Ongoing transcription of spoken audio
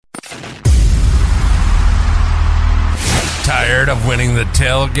Tired of winning the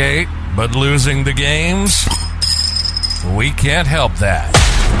tailgate but losing the games? We can't help that.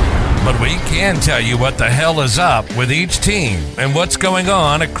 But we can tell you what the hell is up with each team and what's going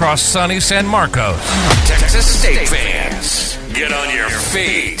on across sunny San Marcos. Texas State fans, get on your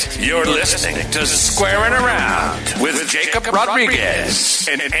feet. You're listening to Squarin' Around with Jacob Rodriguez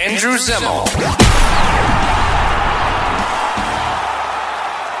and Andrew Zimmel.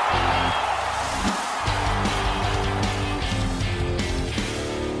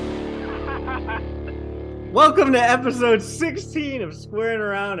 Welcome to episode 16 of Squaring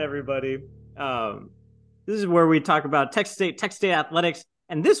Around, everybody. This is where we talk about Texas State athletics.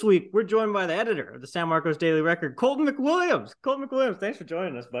 And this week, we're joined by the editor of the San Marcos Daily Record, Colton McWilliams. Colton McWilliams, thanks for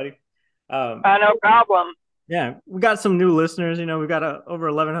joining us, buddy. No problem. Yeah, we got some new listeners. You know, we got over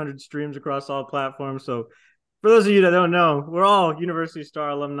 1,100 streams across all platforms. So for those of you that don't know, we're all University Star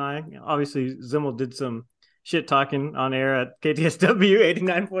alumni. Obviously, Zimmel did some shit talking on air at KTSW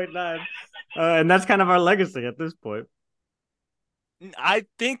 89.9. And that's kind of our legacy at this point. I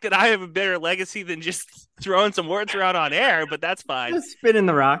think that I have a better legacy than just throwing some words around on air, but that's fine. Just spinning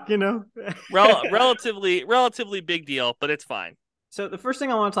the rock, you know. relatively big deal, but it's fine. So the first thing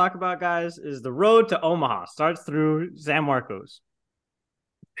I want to talk about, guys, is the road to Omaha starts through San Marcos.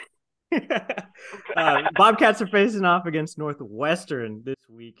 Bobcats are facing off against Northwestern this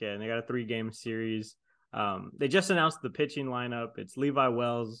weekend. They got a 3-game series. They just announced the pitching lineup. It's Levi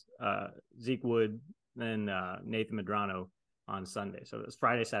Wells, Zeke Wood, and Nathan Medrano on Sunday. So it's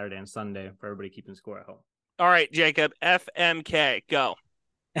Friday, Saturday, and Sunday for everybody keeping score at home. All right, Jacob, FMK, go.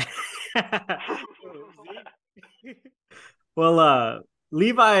 Well,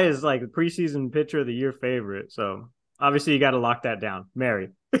 Levi is like the preseason pitcher of the year favorite. So obviously you got to lock that down. Mary.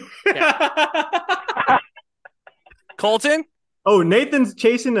 Colton? Oh, Nathan's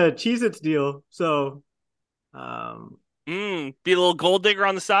chasing a Cheez-Its deal. So... be a little gold digger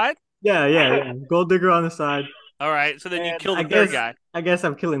on the side? Yeah. Gold digger on the side. All right, so then you kill the third guy. I guess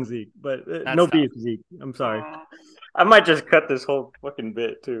I'm killing Zeke, but no beef, Zeke. I'm sorry. I might just cut this whole fucking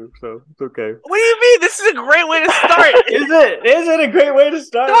bit too, so it's okay. What do you mean? This is a great way to start. Is it? Is it a great way to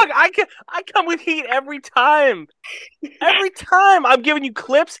start? Dog, I come with heat every time. Every time I'm giving you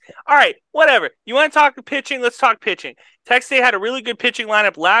clips. All right, whatever. You want to talk pitching? Let's talk pitching. Texas State had a really good pitching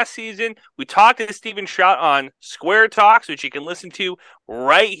lineup last season. We talked to Steven Trout on Square Talks, which you can listen to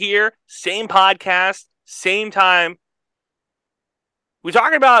right here. Same podcast, same time. We're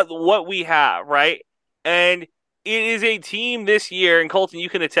talking about what we have, right? And it is a team this year, and Colton, you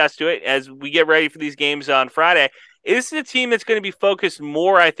can attest to it as we get ready for these games on Friday. This is a team that's going to be focused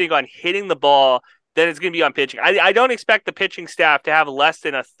more, I think, on hitting the ball than it's going to be on pitching. I don't expect the pitching staff to have less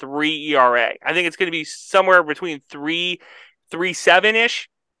than a 3 ERA. I think it's going to be somewhere between 3.7-ish.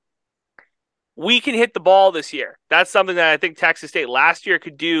 We can hit the ball this year. That's something that I think Texas State last year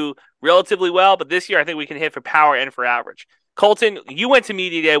could do relatively well, but this year I think we can hit for power and for average. Colton, you went to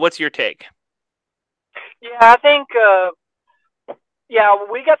media day. What's your take? Yeah, I think,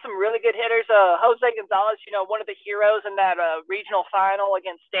 we got some really good hitters. Jose Gonzalez, one of the heroes in that regional final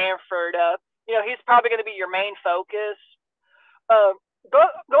against Stanford. He's probably going to be your main focus. Go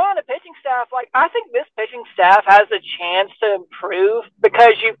on the pitching staff. I think this pitching staff has a chance to improve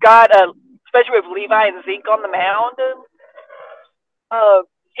because you've got, especially with Levi and Zeke on the mound.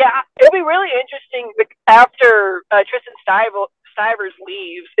 It'll be really interesting after Tristan Stivers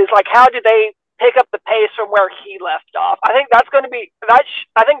leaves. Is how do they pick up the pace from where he left off? I think that's going to be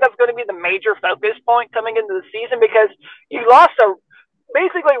the major focus point coming into the season because you lost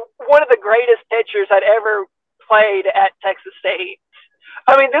basically one of the greatest pitchers that ever played at Texas State.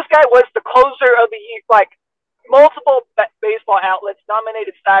 I mean, this guy was the closer of the year. Multiple baseball outlets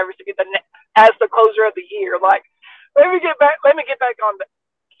nominated Stivers to be as the closer of the year. Let me get back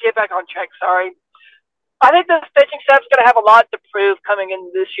on track. Sorry. I think this pitching staff is going to have a lot to prove coming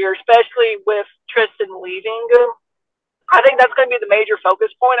in this year, especially with Tristan leaving. I think that's going to be the major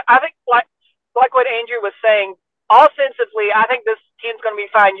focus point. I think, like what Andrew was saying, offensively, I think this team's going to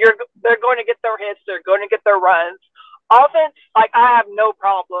be fine. They're going to get their hits. They're going to get their runs. Offense, I have no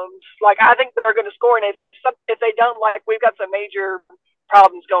problems. I think they're going to score, and if they don't, we've got some major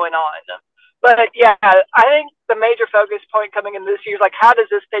problems going on. But, yeah, I think the major focus point coming in this year is, how does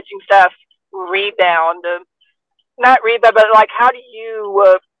this pitching staff rebound? Not rebound, but, how do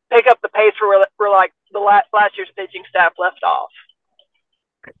you pick up the pace where the last year's pitching staff left off?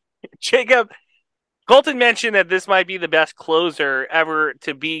 Jacob, Colton mentioned that this might be the best closer ever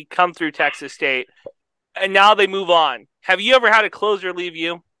to come through Texas State, and now they move on. Have you ever had a closer leave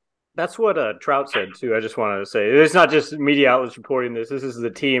you? That's what Trout said too. I just wanted to say it's not just media outlets reporting this. This is the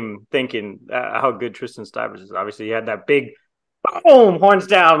team thinking how good Tristan Stivers is. Obviously, he had that big boom, horns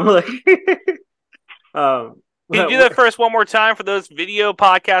down. Look. Can you do that first one more time for those video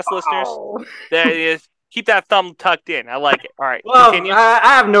podcast listeners? That is, keep that thumb tucked in. I like it. All right. Well, I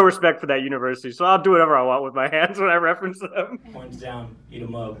have no respect for that university, so I'll do whatever I want with my hands when I reference them. Horns down, eat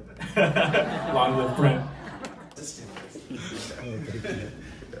them up. Long live Brent.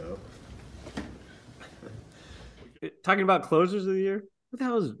 Talking about closers of the year, who the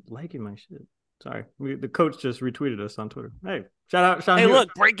hell is liking my shit? Sorry, the coach just retweeted us on Twitter. Hey, shout out, Sean. Hey,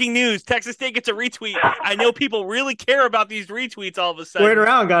 look, breaking news: Texas State gets a retweet. I know people really care about these retweets. All of a sudden, wait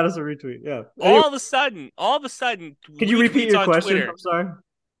around, got us a retweet. Yeah. All of a sudden. Could you repeat your question? Twitter, I'm sorry.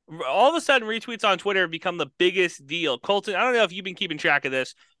 All of a sudden, retweets on Twitter have become the biggest deal. Colton, I don't know if you've been keeping track of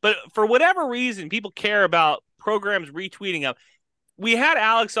this, but for whatever reason, people care about programs retweeting them. We had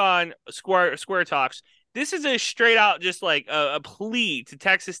Alex on Square Talks. This is a straight out just like a plea to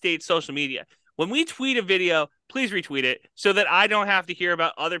Texas State social media. When we tweet a video, please retweet it so that I don't have to hear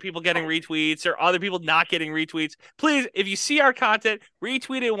about other people getting retweets or other people not getting retweets. Please, if you see our content,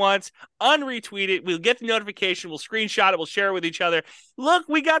 retweet it once, unretweet it. We'll get the notification. We'll screenshot it. We'll share it with each other. Look,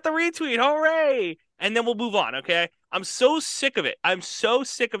 we got the retweet. Hooray. And then we'll move on, okay? I'm so sick of it. I'm so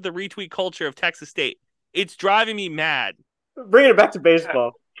sick of the retweet culture of Texas State. It's driving me mad. Bringing it back to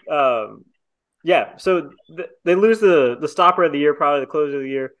baseball. Yeah, so they lose the stopper of the year, probably the closer of the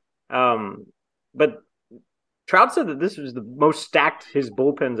year. But Trout said that this was the most stacked his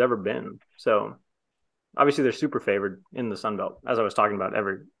bullpen's ever been. So obviously they're super favored in the Sun Belt, as I was talking about.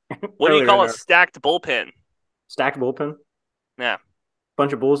 What do you call a stacked bullpen? Stacked bullpen? Yeah.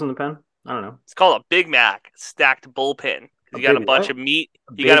 Bunch of bulls in the pen? I don't know. It's called a Big Mac stacked bullpen. You got a bunch of meat.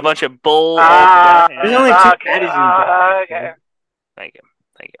 You got a bunch of bull. There's only two patties in the pen. Okay. Thank you.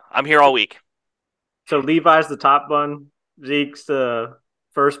 I'm here all week. So Levi's the top bun, Zeke's the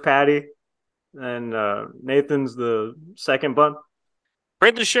first patty, and Nathan's the second bun.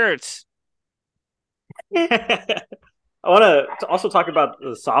 Print the shirts. I want to also talk about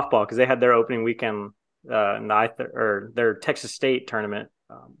the softball because they had their opening weekend or their Texas State tournament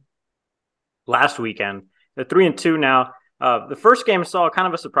last weekend. They're 3-2 now. The first game saw kind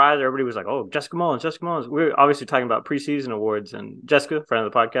of a surprise. Everybody was like, "Oh, Jessica Mullins." We're obviously talking about preseason awards, and Jessica, friend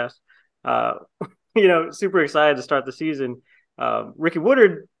of the podcast, super excited to start the season. Ricky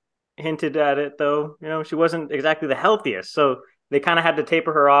Woodard hinted at it, though. She wasn't exactly the healthiest, so they kind of had to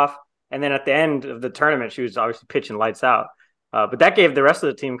taper her off. And then at the end of the tournament, she was obviously pitching lights out. But that gave the rest of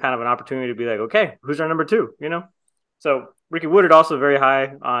the team kind of an opportunity to be like, okay, who's our number two? So Ricky Woodard also very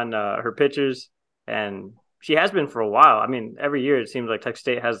high on her pitchers, and she has been for a while. I mean, every year it seems like Texas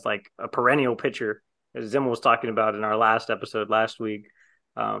State has like a perennial pitcher, as Zim was talking about in our last episode last week.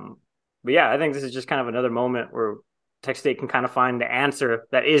 But yeah, I think this is just kind of another moment where Texas State can kind of find the answer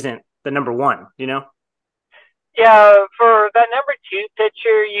that isn't the number one, Yeah, for that number two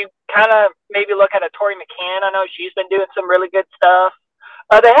pitcher, you kind of maybe look at a Tori McCann. I know she's been doing some really good stuff.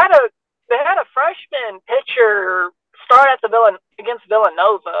 They had a freshman pitcher start at against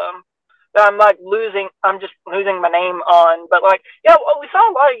Villanova. I'm just losing my name on, but we saw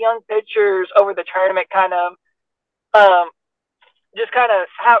a lot of young pitchers over the tournament, just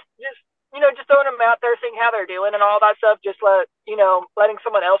throwing them out there, seeing how they're doing and all that stuff. Just letting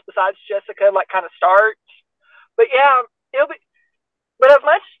someone else besides Jessica kind of start. But yeah, But as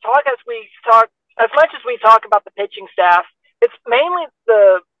much as we talk about the pitching staff, it's mainly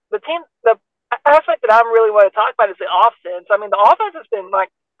the team. The aspect that I really want to talk about is the offense. I mean, the offense has been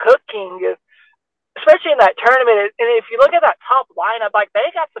cooking, especially in that tournament. And if you look at that top lineup,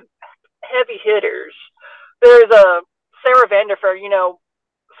 they got some heavy hitters. There's Sarah Vanderfer,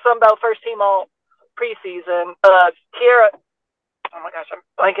 Sunbelt first team all preseason. Kiera, oh my gosh, I'm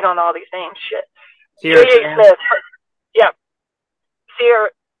blanking on all these names. Shit. Sierra Smith. Yeah. Sierra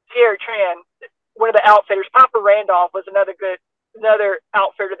Tran, one of the outfitters. Papa Randolph was another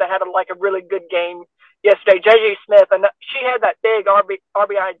outfitter that had a really good game yesterday. JJ Smith, and she had that big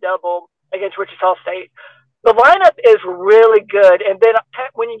RBI double against Wichita State. The lineup is really good, and then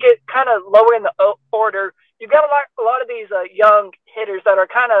when you get kind of lower in the order, you've got a lot of these young hitters that are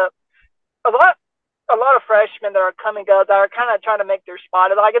kind of a lot of freshmen that are coming up that are kind of trying to make their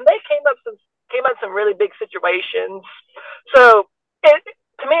spot. And they came up some really big situations. So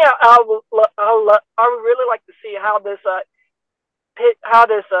to me, I would really like to see how this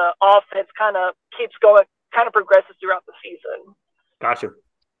offense kind of keeps going, kind of progresses throughout the season. Gotcha.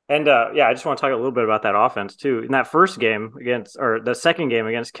 And I just want to talk a little bit about that offense too. In that first game the second game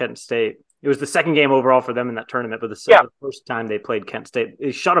against Kent State, It was the second game overall for them in that tournament, but the first time they played Kent State,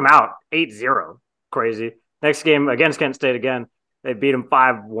 they shut them out 8-0. Crazy. Next game against Kent State again, they beat them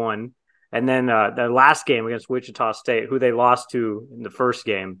 5-1. And then their last game against Wichita State, who they lost to in the first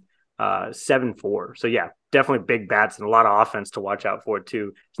game, 7-4. So, yeah, definitely big bats and a lot of offense to watch out for,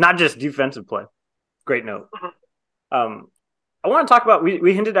 too. It's not just defensive play. Great note. I want to talk about,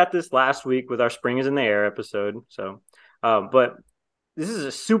 we hinted at this last week with our Spring is in the Air episode. So, but this is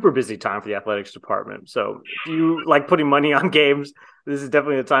a super busy time for the athletics department. So if you like putting money on games, this is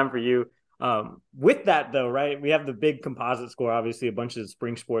definitely the time for you. With that, though, right, we have the big composite score. Obviously, a bunch of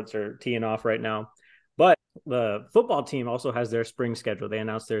spring sports are teeing off right now. But the football team also has their spring schedule. They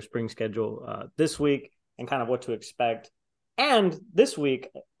announced their spring schedule this week and kind of what to expect. And this week,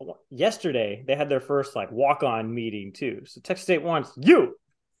 yesterday, they had their first walk-on meeting too. So Texas State wants you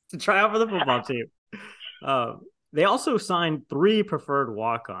to try out for the football team. They also signed 3 preferred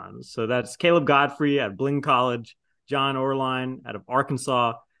walk-ons. So that's Caleb Godfrey at Bling College, John Orline out of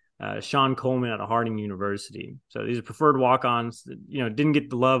Arkansas, Sean Coleman out of Harding University. So these are preferred walk-ons that, didn't get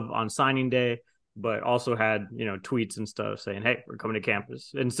the love on signing day, but also had, tweets and stuff saying, hey, we're coming to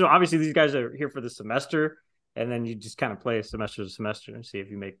campus. And so obviously these guys are here for the semester, and then you just kind of play semester to semester and see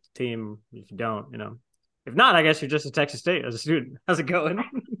if you make the team. If you don't, if not, I guess you're just at Texas State as a student. How's it going?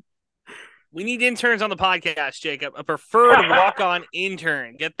 We need interns on the podcast, Jacob. A preferred walk-on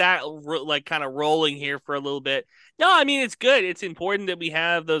intern. Get that kind of rolling here for a little bit. No, I mean, it's good. It's important that we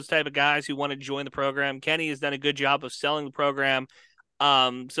have those type of guys who want to join the program. Kenny has done a good job of selling the program.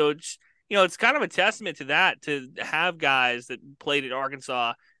 So it's, it's kind of a testament to that, to have guys that played at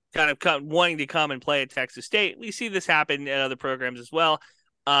Arkansas kind of wanting to come and play at Texas State. We see this happen at other programs as well.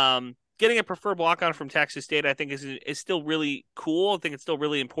 Getting a preferred walk-on from Texas State, I think, is still really cool. I think it's still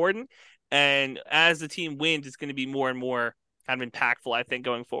really important. And as the team wins, it's going to be more and more kind of impactful, I think,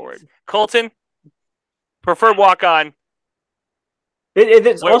 going forward. Colton, preferred walk-on.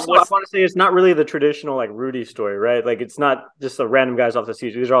 It's also, I want to say, it's not really the traditional Rudy story, right? It's not just the random guys off the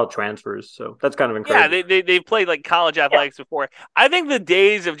season. These are all transfers, so that's kind of incredible. Yeah, they've played college athletics before. I think the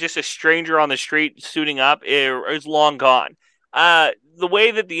days of just a stranger on the street suiting up is long gone. The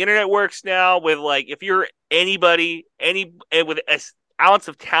way that the internet works now, with if you're anybody, with an ounce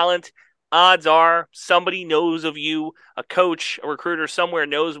of talent, odds are somebody knows of you. A coach, a recruiter somewhere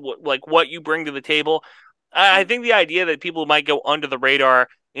knows what you bring to the table. I think the idea that people might go under the radar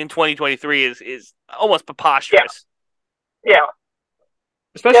in 2023 is almost preposterous. Yeah.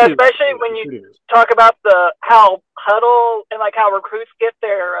 Especially when you talk about how Huddle and how recruits get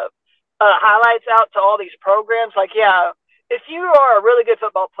their highlights out to all these programs. If you are a really good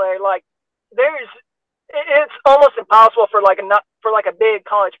football player, it's almost impossible for a big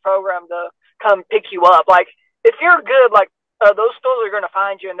college program to come pick you up. If you're good, those schools are going to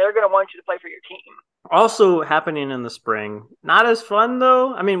find you and they're going to want you to play for your team. Also happening in the spring. Not as fun,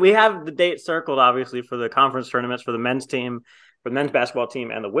 though. I mean, we have the date circled, obviously, for the conference tournaments for the men's team, for the men's basketball team,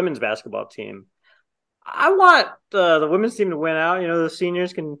 and the women's basketball team. I want the women's team to win out. The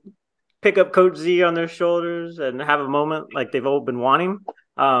seniors can pick up Coach Z on their shoulders and have a moment like they've all been wanting.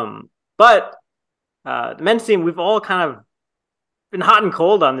 But the men's team, we've all kind of been hot and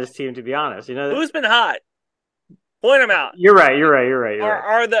cold on this team, to be honest. Who's been hot? Point them out. You're right.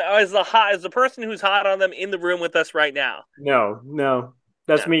 Is the person who's hot on them in the room with us right now? No.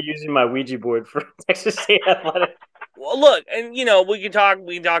 That's me using my Ouija board for Texas State Athletics. Well, look, and we can talk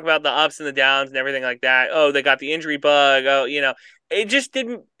about the ups and the downs and everything like that. Oh, they got the injury bug. Oh, it just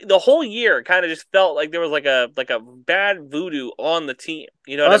didn't. The whole year kind of just felt like there was a bad voodoo on the team.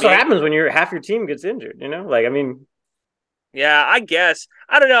 That's what happens when half your team gets injured. Yeah, I guess.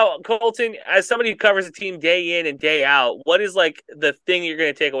 I don't know, Colton, as somebody who covers the team day in and day out, what is the thing you're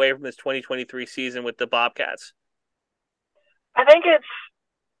going to take away from this 2023 season with the Bobcats? I think it's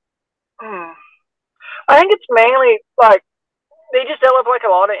mainly they just dealt with a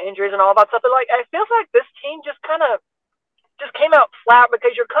lot of injuries and all that stuff. But it feels like this team just came out flat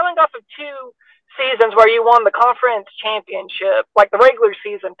because you're coming off of 2 seasons where you won the conference championship, the regular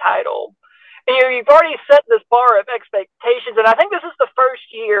season title. And you've already set this bar of expectations, and I think this is the first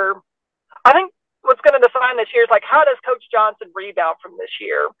year. I think what's going to define this year is how does Coach Johnson rebound from this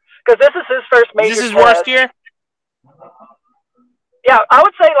year? Because this is his first major. Is this his worst year? Yeah, I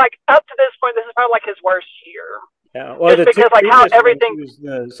would say up to this point, this is probably his worst year. Yeah, well, just because how everything. He was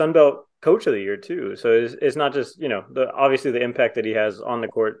the Sun Belt Coach of the Year too, so it's not just obviously the impact that he has on the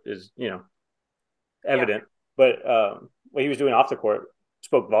court is evident, but what he was doing off the court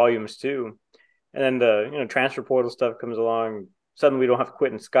spoke volumes too. And then the transfer portal stuff comes along. Suddenly we don't have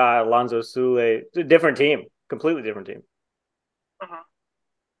Quentin Scott, Alonzo Sule. It's a different team, completely different team. Mm-hmm.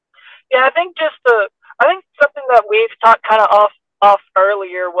 Yeah, I think something that we've talked kind of off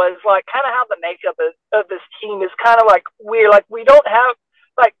earlier was like kind of how the makeup of this team is kind of like weird. Like we don't have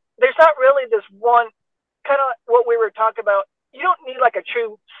like there's not really this one kind of what we were talking about. You don't need like a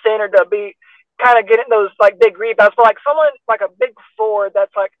true center to be kind of getting those like big rebounds, but like someone like a big four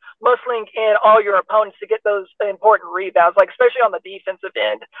that's like muscling in all your opponents to get those important rebounds, like especially on the defensive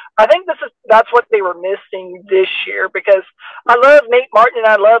end. I think that's what they were missing this year because I love Nate Martin and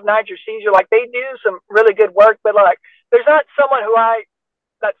I love Niger Caesar. Like they do some really good work, but like there's not someone who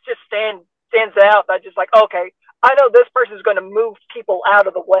that just stands out that just like, okay, I know this person is going to move people out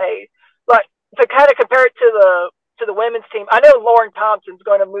of the way. Like to kind of compare it to the women's team, I know Lauren Thompson's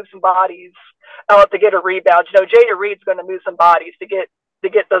going to move some bodies to get a rebound. You know, Jada Reed's going to move some bodies to get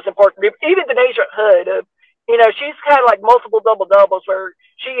those important rebounds. Even Denasia Hood, you know, she's kind of like multiple double-doubles where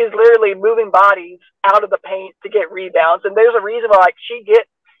she is literally moving bodies out of the paint to get rebounds. And there's a reason why like she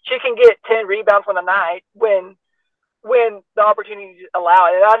can get 10 rebounds on a night when the opportunities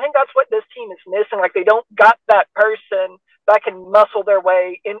allow it. And I think that's what this team is missing. Like they don't got that person that can muscle their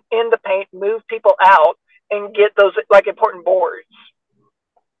way in the paint, move people out, and get those like important boards.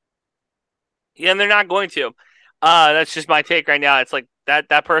 Yeah, and they're not going to. That's just my take right now. It's like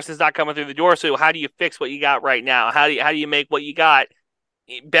that person's not coming through the door. So how do you fix what you got right now? How do you make what you got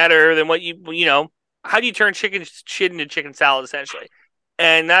better than what you know? How do you turn chicken shit into chicken salad essentially?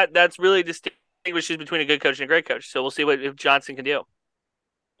 And that's really distinguishes between a good coach and a great coach. So we'll see if Johnson can do.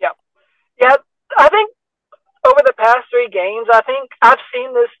 Yeah. I think over the past 3 games, I think I've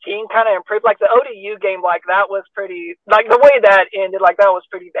seen this team kind of improve. Like the ODU game, like that was pretty. Like the way that ended, like that was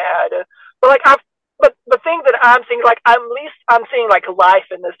pretty bad. But like but the thing that I'm seeing, like I'm seeing like life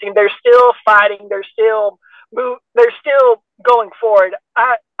in this team. They're still fighting. They're still going forward.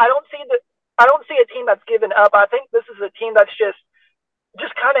 I don't see a team that's given up. I think this is a team that's just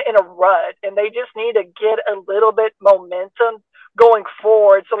kind of in a rut, and they just need to get a little bit momentum going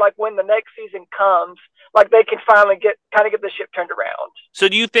forward. So like when the next season comes, like they can finally get the ship turned around. So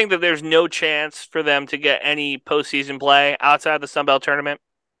do you think that there's no chance for them to get any postseason play outside of the Sun Belt tournament?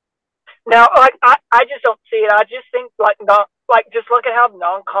 Now, like I just don't see it. I just think just look at how the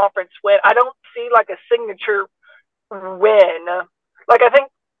non-conference went. I don't see like a signature win. Like I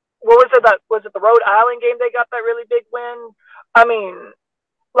think was it the Rhode Island game they got that really big win? I mean,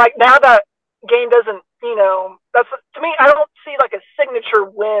 like now that game doesn't, you know, that's to me. I don't see like a signature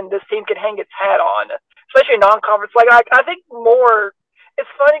win this team could hang its hat on, especially non-conference. Like I think more. It's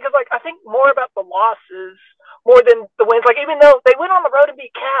funny because like I think more about the losses more than the wins. Like even though they went on the road and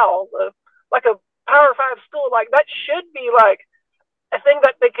beat Cal, like a Power 5 school, like that should be like a thing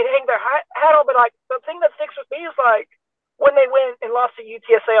that they could hang their hat on. But like the thing that sticks with me is like when they went and lost to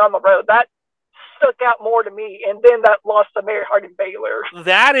UTSA on the road, that stuck out more to me. And then that loss to Mary Hardin Baylor.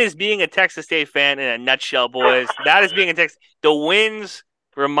 That is being a Texas State fan in a nutshell, boys. That is being a Texas. The wins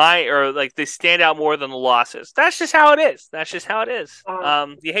they stand out more than the losses. That's just how it is.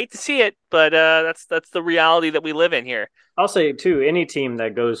 You hate to see it, but that's the reality that we live in here. I'll say too, any team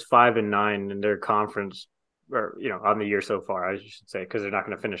that goes 5-9 in their conference, or you know, on the year so far, I should say, because they're not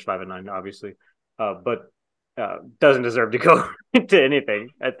going to finish 5-9, obviously, but doesn't deserve to go into anything.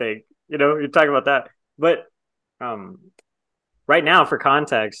 I think you know you're talking about that, but right now, for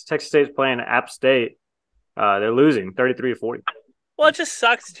context, Texas State's playing App State. They're losing 33-40. Well, it just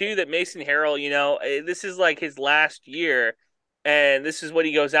sucks, too, that Mason Harrell, you know, this is like his last year, and this is what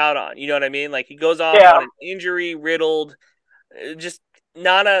he goes out on. You know what I mean? Like, he goes off on an injury-riddled, just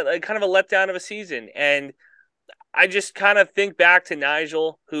not a kind of a letdown of a season. And I just kind of think back to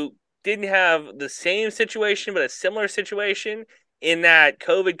Nigel, who didn't have the same situation, but a similar situation in that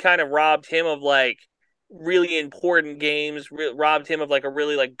COVID kind of robbed him of, like, really important games, robbed him of like a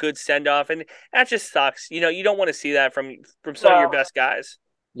really like good send off, and that just sucks. You know, you don't want to see that from some of your best guys.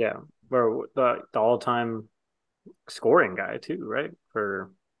 Yeah, or the all-time scoring guy too, right?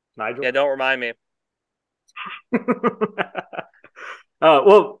 For Nigel. Yeah, don't remind me.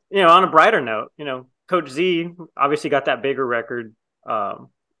 Well, you know, on a brighter note, you know, Coach Z obviously got that bigger record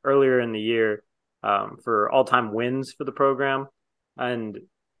earlier in the year for all-time wins for the program, and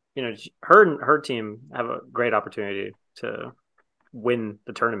you know, her team have a great opportunity to win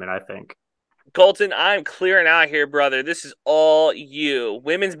the tournament, I think. Colton, I'm clearing out here, brother. This is all you.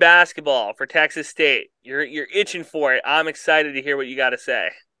 Women's basketball for Texas State. You're itching for it. I'm excited to hear what you got to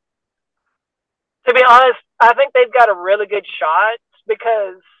say. To be honest, I think they've got a really good shot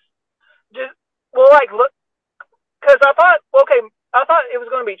because look, because I thought it was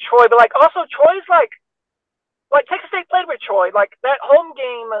going to be Troy, but like also Troy's like Texas State played with Troy. Like that home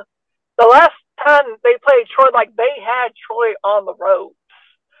game, the last time they played Troy, like they had Troy on the ropes.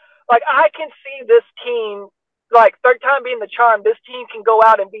 Like, I can see this team, like, third time being the charm, this team can go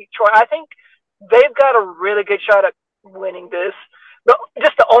out and beat Troy. I think they've got a really good shot at winning this.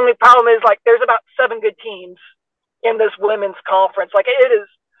 Just the only problem is, like, there's about 7 good teams in this women's conference. Like, it is,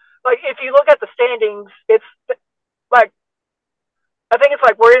 like, if you look at the standings, it's, like, I think it's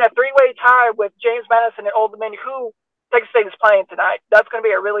like we're in a 3-way tie with James Madison and Old Dominion, who Texas State is playing tonight. That's going to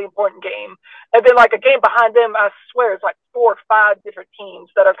be a really important game. And then, like, a game behind them, I swear, it's like 4 or 5 different teams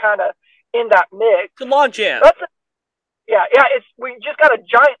that are kind of in that mix. It's a log jam. We just got a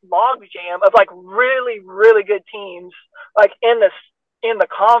giant log jam of, like, really, really good teams, like, in the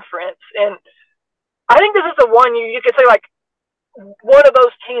conference. And I think this is the one you could say, like, one of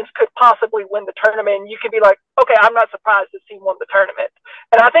those teams could possibly win the tournament. And you could be like, okay, I'm not surprised this team won the tournament.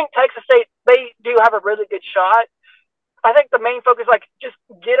 And I think Texas State, they do have a really good shot. I think the main focus, like, just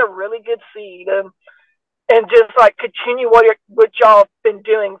get a really good seed and just, like, continue what y'all been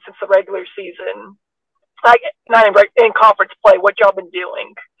doing since the regular season. Like, not in conference play, what y'all been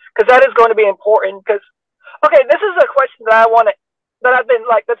doing. Because that is going to be important. Because, okay, this is a question that I've been,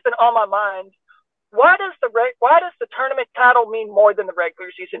 like, that's been on my mind. Why does the tournament title mean more than the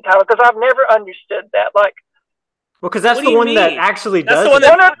regular season title? Because I've never understood that. Like, well, because that's the one that actually does. That's the one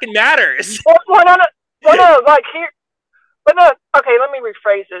that fucking matters. No, like here. But no, okay, let me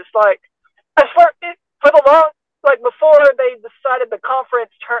rephrase this. Like, as for the long, like, before they decided the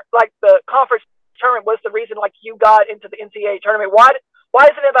conference tournament was the reason, like, you got into the NCAA tournament. Why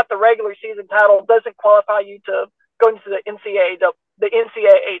isn't it that the regular season title doesn't qualify you to go into the NCAA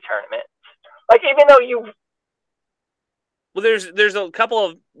tournament? Like, even though well, there's a couple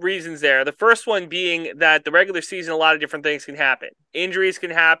of reasons there. The first one being that the regular season, a lot of different things can happen. Injuries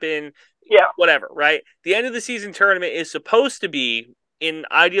can happen. Yeah. Whatever, right? The end of the season tournament is supposed to be, in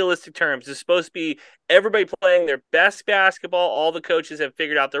idealistic terms, is supposed to be everybody playing their best basketball. All the coaches have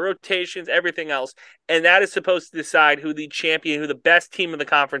figured out their rotations, everything else. And that is supposed to decide who the champion, who the best team of the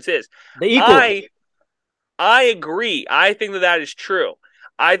conference is. I agree. I think that is true.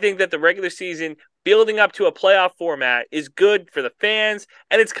 I think that the regular season building up to a playoff format is good for the fans.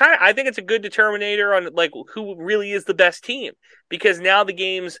 And it's I think it's a good determinator on, like, who really is the best team, because now the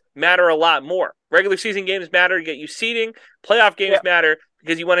games matter a lot more. Regular season games matter to get you seeding. Playoff games matter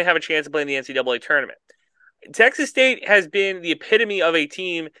because you want to have a chance to play in the NCAA tournament. Texas State has been the epitome of a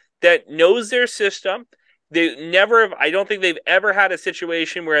team that knows their system. I don't think they've ever had a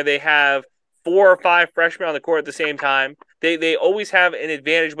situation where they have 4 or 5 freshmen on the court at the same time. They always have an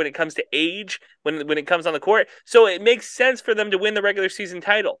advantage when it comes to age, when it comes on the court. So it makes sense for them to win the regular season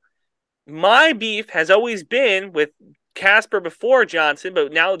title. My beef has always been with Casper before Johnson,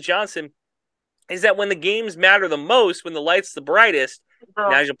 but now Johnson, is that when the games matter the most, when the light's the brightest,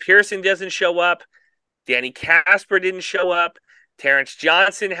 Nigel Pearson doesn't show up, Danny Casper didn't show up, Terrence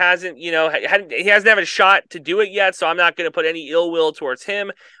Johnson hasn't had a shot to do it yet, so I'm not going to put any ill will towards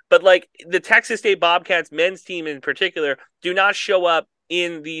him. But, like, the Texas State Bobcats men's team in particular do not show up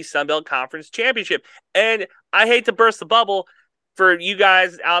in the Sun Belt Conference Championship. And I hate to burst the bubble for you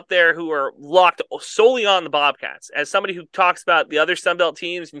guys out there who are locked solely on the Bobcats. As somebody who talks about the other Sun Belt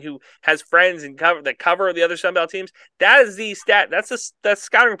teams and who has friends that cover the other Sun Belt teams, that is the stat. That's the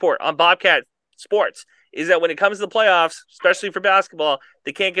scouting report on Bobcat sports, is that when it comes to the playoffs, especially for basketball,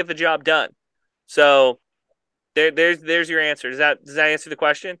 they can't get the job done. So there's your answer. Does that answer the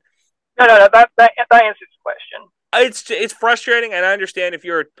question? No, that answers the question. It's frustrating, and I understand if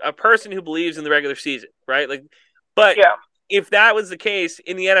you're a person who believes in the regular season, right? Like, but if that was the case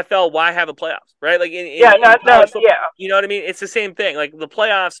in the NFL, why have a playoffs, right? Like, you know what I mean? It's the same thing. Like, the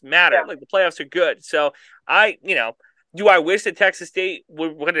playoffs matter. Yeah. Like, the playoffs are good. So do I wish that Texas State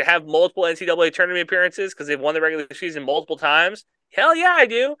would have multiple NCAA tournament appearances because they've won the regular season multiple times? Hell yeah, I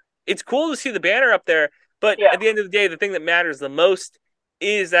do. It's cool to see the banner up there. But at the end of the day, the thing that matters the most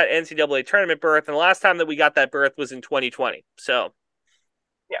is that NCAA tournament berth. And the last time that we got that berth was in 2020. So,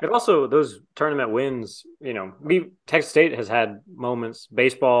 but also those tournament wins, Texas State has had moments,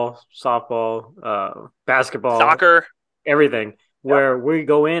 baseball, softball, basketball, soccer, everything, where we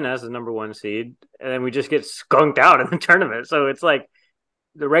go in as the number 1 seed and then we just get skunked out in the tournament. So it's like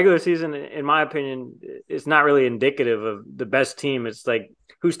the regular season, in my opinion, is not really indicative of the best team. It's like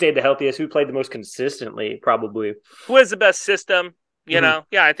who stayed the healthiest, who played the most consistently, probably. Who has the best system, know?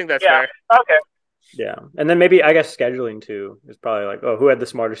 Yeah, I think that's fair. Okay. Yeah. And then maybe, I guess, scheduling, too, is probably like, who had the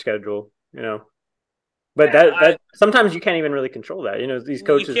smarter schedule, But that sometimes you can't even really control that. These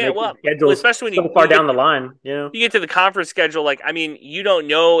coaches make schedules especially when so far down the line. You get to the conference schedule, like, I mean, you don't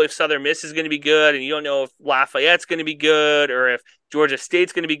know if Southern Miss is going to be good, and you don't know if Lafayette's going to be good, or if Georgia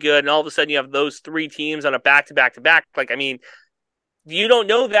State's going to be good, and all of a sudden you have those 3 teams on a back-to-back-to-back. Like, I mean, you don't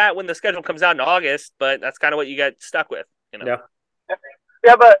know that when the schedule comes out in August, but that's kind of what you got stuck with. Yeah.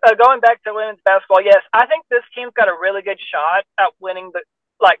 Yeah, but going back to women's basketball, yes, I think this team's got a really good shot at winning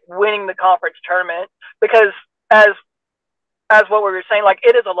the conference tournament because as what we were saying, like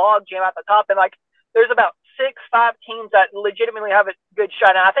it is a log jam at the top, and like there's about 5 teams that legitimately have a good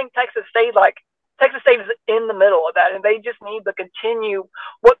shot, and I think Texas State is in the middle of that, and they just need to continue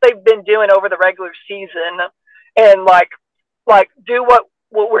what they've been doing over the regular season, and like do what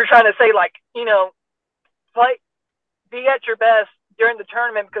we're trying to say, like play, be at your best during the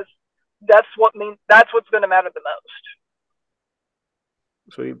tournament because that's what's going to matter the most.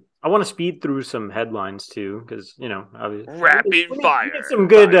 So I want to speed through some headlines too, because rapid fire. We need some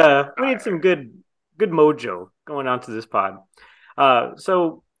good. We need some good mojo going on to this pod.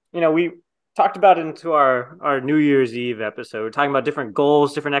 So we talked about it into our New Year's Eve episode. We're talking about different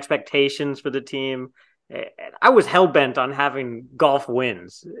goals, different expectations for the team. And I was hell bent on having golf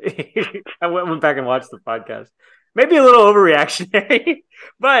wins. I went back and watched the podcast. Maybe a little overreactionary,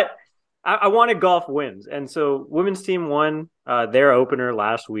 but I wanted golf wins. And so women's team won their opener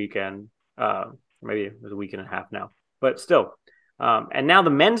last weekend. Maybe it was a week and a half now, but still. And now the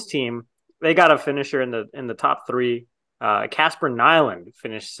men's team, they got a finisher in the top 3. Casper Nyland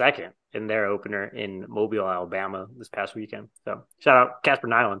finished second in their opener in Mobile, Alabama this past weekend. So shout out Casper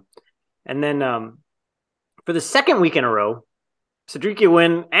Nyland. And then for the second week in a row, Cedrica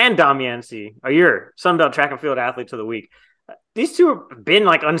Wynn and Damiensi are your Sunbelt Track and Field Athletes of the Week. These two have been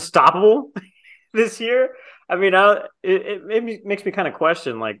like unstoppable this year. I mean, it makes me kind of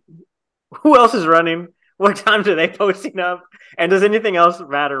question like who else is running? What times are they posting up? And does anything else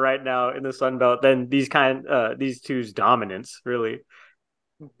matter right now in the Sunbelt than these two's dominance? Really,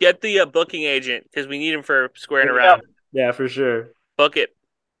 get the booking agent because we need him for squaring around. Yeah, for sure. Book it.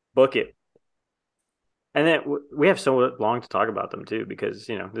 And then we have so long to talk about them too, because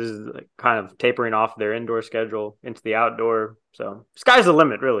this is like kind of tapering off their indoor schedule into the outdoor. So sky's the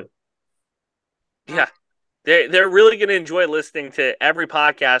limit, really. Yeah, they're really going to enjoy listening to every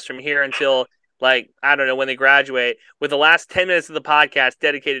podcast from here until I don't know when they graduate. With the last 10 minutes of the podcast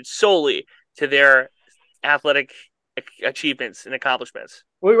dedicated solely to their athletic achievements and accomplishments.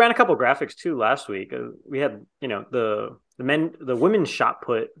 Well, we ran a couple graphics too last week. We had the women's shot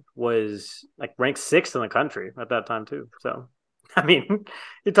put was like ranked 6th in the country at that time too. So I mean,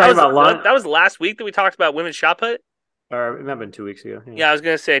 you're talking about that was last week that we talked about women's shot put. Or it might have been 2 weeks ago. Yeah, I was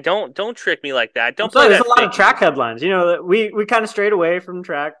gonna say don't trick me like that. There's a lot of track headlines. We kind of strayed away from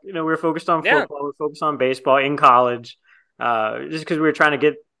track. We were focused on football. We were focused on baseball in college, just because we were trying to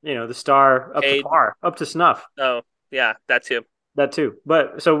get the star up to par, up to snuff. Oh yeah, that too. But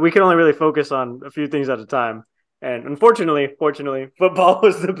so we can only really focus on a few things at a time. And unfortunately, football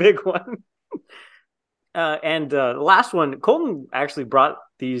was the big one. And the last one, Colton actually brought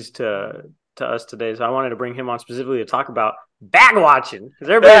these to us today, so I wanted to bring him on specifically to talk about bag watching, because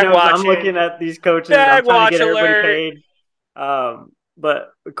everybody knows I'm looking at these coaches. I'm trying to get everybody paid.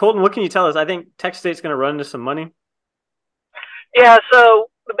 But Colton, what can you tell us? I think Texas State's going to run into some money. Yeah. So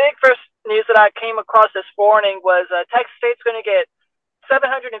the big first news that I came across this morning was Texas State's going to get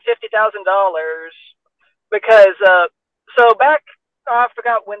 $750,000 because so back I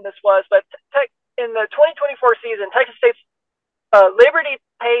forgot when this was, but in the 2024 season, Texas State's Liberty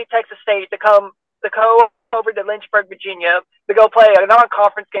paid Texas State to go over to Lynchburg, Virginia, to go play a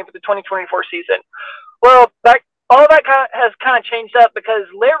non-conference game for the 2024 season. Well, all that has kind of changed up because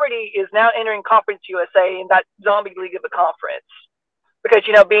Liberty is now entering Conference USA in that zombie league of the conference. Because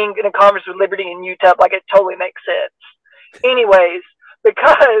being in a conference with Liberty and UTEP, it totally makes sense. Anyways,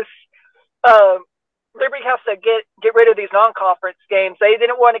 because Liberty has to get rid of these non-conference games, they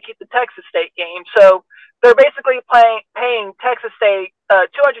didn't want to keep the Texas State game, so they're basically paying Texas State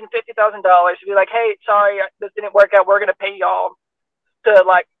 $250,000 to be like, hey, sorry, this didn't work out. We're going to pay y'all to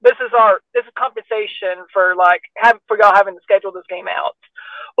this is compensation for for y'all having to schedule this game out.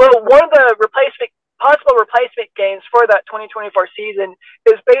 Well, one of the possible replacement games for that 2024 season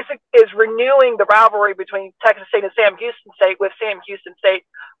is renewing the rivalry between Texas State and Sam Houston State, with Sam Houston State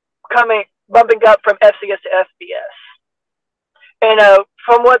bumping up from FCS to FBS. And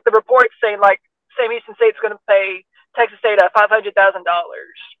from what the report's saying, Sam Houston State's going to pay Texas State $500,000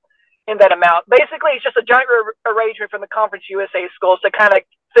 in that amount. Basically, it's just a giant arrangement from the Conference USA schools to kind of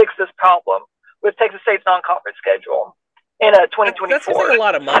fix this problem with Texas State's non-conference schedule in 2024. That seems like a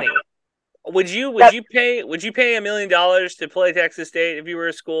lot of money. Would you pay $1 million to play Texas State if you were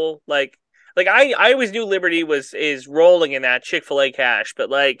a school? I always knew Liberty is rolling in that Chick-fil-A cash, but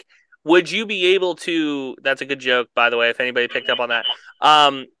would you be able to? That's a good joke, by the way, if anybody picked up on that.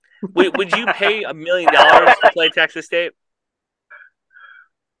 Would you pay $1 million to play Texas State?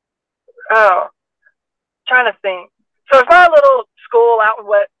 Oh, trying to think. So it's not a little school out in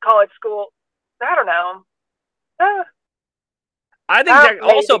what college school. I don't know. I think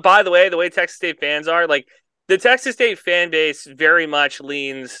also, by the way Texas State fans are, like, the Texas State fan base very much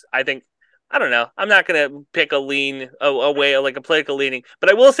leans, I think, I don't know. I'm not going to pick a lean away, like a political leaning, but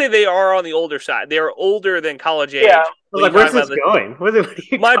I will say they are on the older side. They are older than college age. Yeah. Like, where's this going?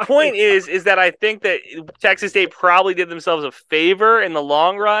 My point is that I think that Texas State probably did themselves a favor in the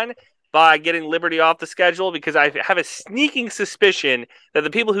long run by getting Liberty off the schedule, because I have a sneaking suspicion that the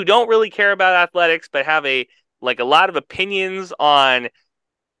people who don't really care about athletics but have a lot of opinions on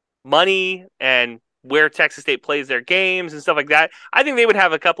money and where Texas State plays their games and stuff like that, I think they would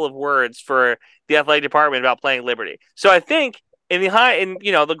have a couple of words for the athletic department about playing Liberty. So I think in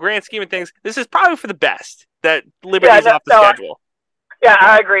the grand scheme of things, this is probably for the best that Liberty is off the schedule. Yeah,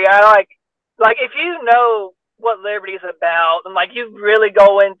 I agree. I like if you know what Liberty is about, and like you really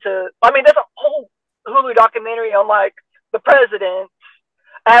go into, I mean, there's a whole Hulu documentary on like the president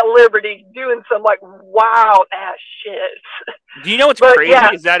at Liberty doing some like wild ass shit. Do you know what's crazy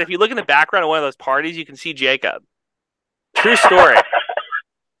is that if you look in the background of one of those parties, you can see Jacob. True story.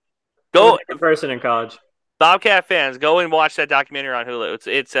 Go person in college. Bobcat fans, go and watch that documentary on Hulu.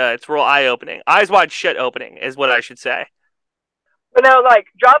 It's real eye opening. Eyes wide shut opening is what I should say. But now, like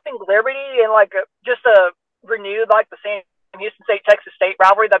dropping Liberty and like just a renewed like the Sam Houston State Texas State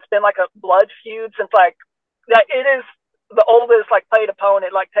rivalry that's been like a blood feud since like that it is the oldest like played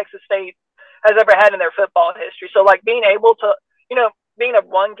opponent like Texas State has ever had in their football history. So like being able to, being a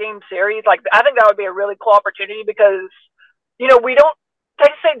 1-game series, like I think that would be a really cool opportunity because,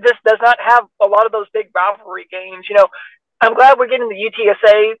 Texas State just does not have a lot of those big rivalry games. I'm glad we're getting the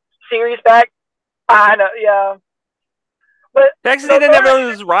UTSA series back. I know, yeah. But Texas State doesn't have really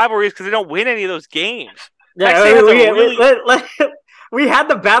those rivalries because they don't win any of those games. Yeah, we had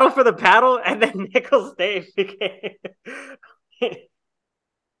the battle for the paddle, and then Nicholls State became.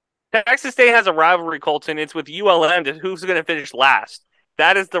 Texas State has a rivalry, Colton. It's with ULM to who's going to finish last.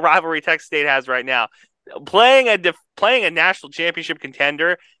 That is the rivalry Texas State has right now. Playing a national championship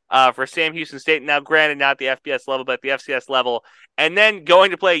contender for Sam Houston State, now granted not the FBS level, but the FCS level, and then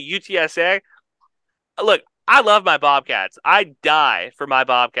going to play UTSA. Look, I love my Bobcats. I die for my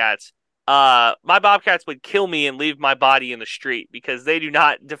Bobcats. My Bobcats would kill me and leave my body in the street because they do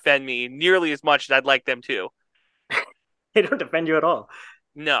not defend me nearly as much as I'd like them to. They don't defend you at all.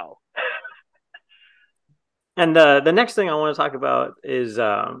 No. And the next thing I want to talk about is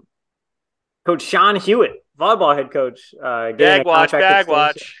Coach Sean Hewitt, volleyball head coach. Bag watch.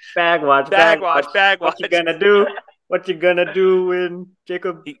 What you gonna do? What you gonna do when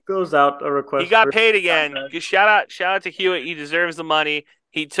Jacob goes out a request? He got paid again. Shout out to Hewitt. He deserves the money.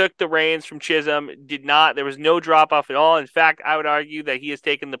 He took the reins from Chisholm. There was no drop off at all. In fact, I would argue that he has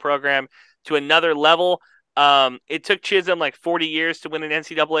taken the program to another level. It took Chisholm like 40 years to win an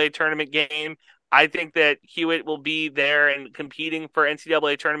NCAA tournament game. I think that Hewitt will be there and competing for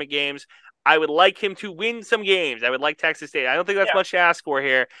NCAA tournament games. I would like him to win some games. I would like Texas State. I don't think that's much to ask for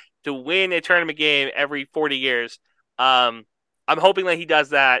here, to win a tournament game every 40 years. I'm hoping that he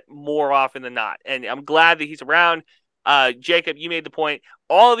does that more often than not. And I'm glad that he's around. Jacob, you made the point.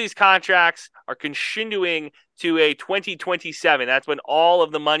 All of these contracts are continuing to a 2027. That's when all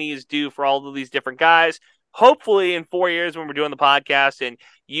of the money is due for all of these different guys. Hopefully in 4 years when we're doing the podcast and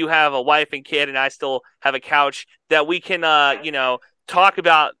you have a wife and kid and I still have a couch, that we can, talk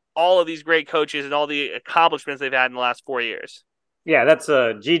about all of these great coaches and all the accomplishments they've had in the last 4 years. Yeah, that's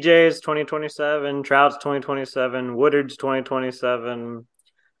GJ's 2027, Trout's 2027, Woodard's 2027.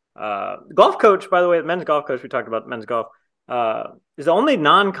 Golf coach, by the way, men's golf coach, we talked about men's golf, is the only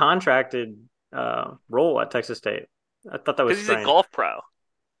non-contracted role at Texas State. I thought that was because he's a golf pro.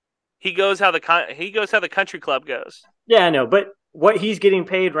 He goes how the country club goes. Yeah, I know, but what he's getting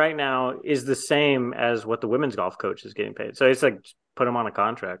paid right now is the same as what the women's golf coach is getting paid. So it's like put him on a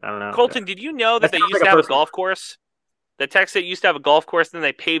contract. I don't know. Colton, did you know that they used to have a golf course? That Texas State used to have a golf course, and then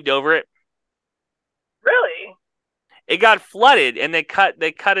they paved over it. Really? It got flooded, and they cut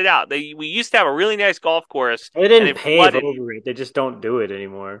it out. We used to have a really nice golf course. They didn't pave over it. They just don't do it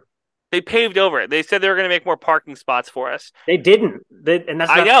anymore. They paved over it. They said they were going to make more parking spots for us. They didn't.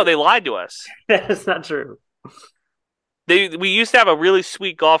 I know. They lied to us. That's not true. We used to have a really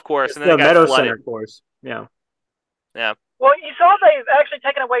sweet golf course, and then the it got Meadow flooded. Center course. Yeah. Yeah. Well, you saw they've actually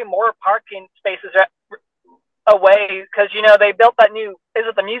taken away more parking spaces away because they built that new. Is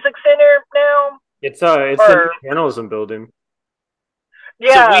it the music center now? It's the journalism building.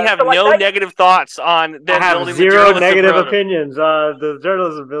 Yeah, so we have no negative thoughts on them I have building zero the negative building. opinions on the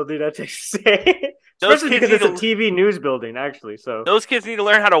journalism building at Texas State. Especially because it's a TV news building, actually. So those kids need to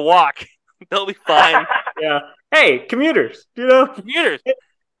learn how to walk. They'll be fine. Yeah. Hey, commuters, you know? Commuters.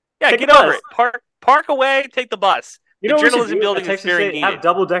 Yeah, Take get the over bus. it. Park away, take the bus. You The know what we should journalism do building at is Texas very State? needed. Have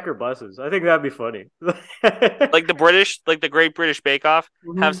double-decker buses. I think that'd be funny. Like the Great British Bake Off.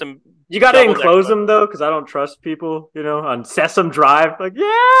 Mhm. Have some. You got to double-decker enclose buses. them, though, because I don't trust people, you know, on Sesame Drive. Like,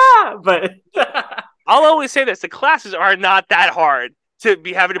 yeah! But I'll always say this: the classes are not that hard to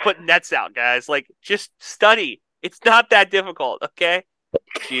be having to put nets out, guys. Like, just study. It's not that difficult, okay?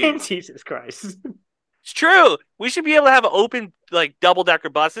 Jeez. Jesus Christ. It's true. We should be able to have open, like, double-decker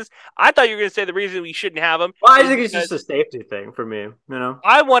buses. I thought you were going to say the reason we shouldn't have them. Well, I think it's just a safety thing for me, you know?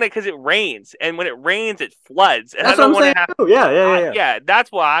 I want it because it rains, and when it rains, it floods. And That's I don't what I'm want saying, to have. too. Yeah. Yeah,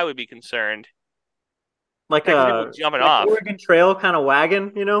 that's why I would be concerned. Like People jumping like off. Oregon Trail kind of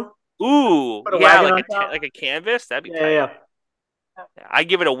wagon, you know? Ooh, Put a yeah, wagon like on top. like a canvas. That'd be Yeah. tight. I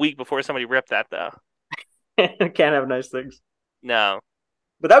give it a week before somebody ripped that, though. Can't have nice things. No.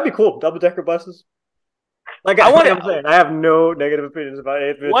 But that'd be cool. Double-decker buses. Like I'm saying, I have no negative opinions about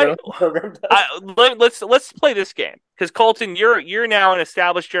anything. What? Program Let's play this game, because Colton, you're now an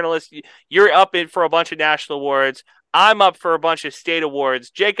established journalist. You're up in for a bunch of national awards. I'm up for a bunch of state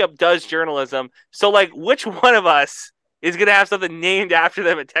awards. Jacob does journalism. So, like, which one of us is going to have something named after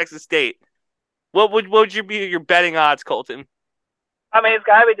them at Texas State? What would be your betting odds, Colton? I mean, it's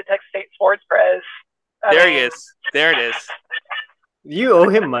got to be the Texas State Sports Press. There he is. There it is. Do you owe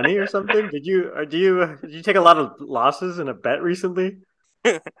him money or something? Did you take a lot of losses in a bet recently?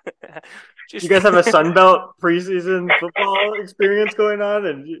 You guys have a Sunbelt preseason football experience going on,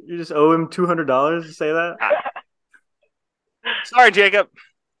 and you just owe him $200 to say that? Sorry, Jacob.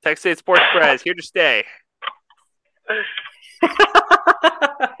 Texas State Sports Press here to stay.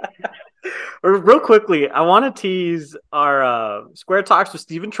 Real quickly, I want to tease our Square Talks with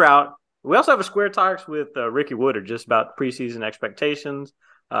Steven Trout. We also have a Square Talks with Ricky Woodard, just about preseason expectations.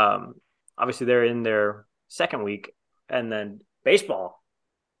 Obviously, they're in their second week, and then baseball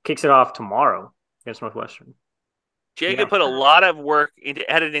kicks it off tomorrow against Northwestern. Jacob put a lot of work into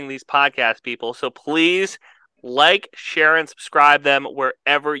editing these podcasts, people. So please like, share, and subscribe them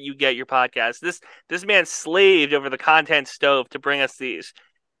wherever you get your podcasts. This man slaved over the content stove to bring us these.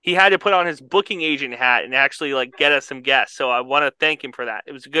 He had to put on his booking agent hat and actually get us some guests. So I want to thank him for that.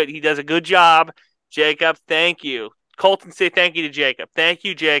 It was good. He does a good job. Jacob, thank you. Colton, say thank you to Jacob. Thank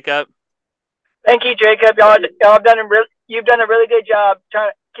you, Jacob. Thank you, Jacob. You've done a really good job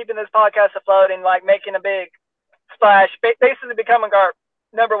keeping this podcast afloat and making a big splash, basically becoming our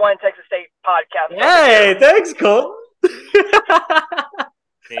 #1 Texas State podcast. Hey, thanks, Colton.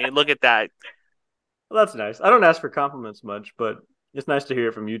 Hey, look at that. Well, that's nice. I don't ask for compliments much, but it's nice to hear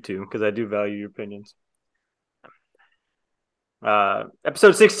it from you two, because I do value your opinions.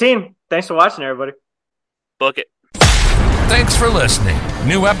 Episode 16. Thanks for watching, everybody. Book it. Thanks for listening.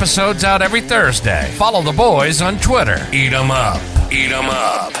 New episodes out every Thursday. Follow the boys on Twitter. Eat 'em up. Eat 'em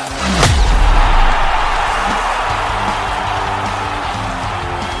up.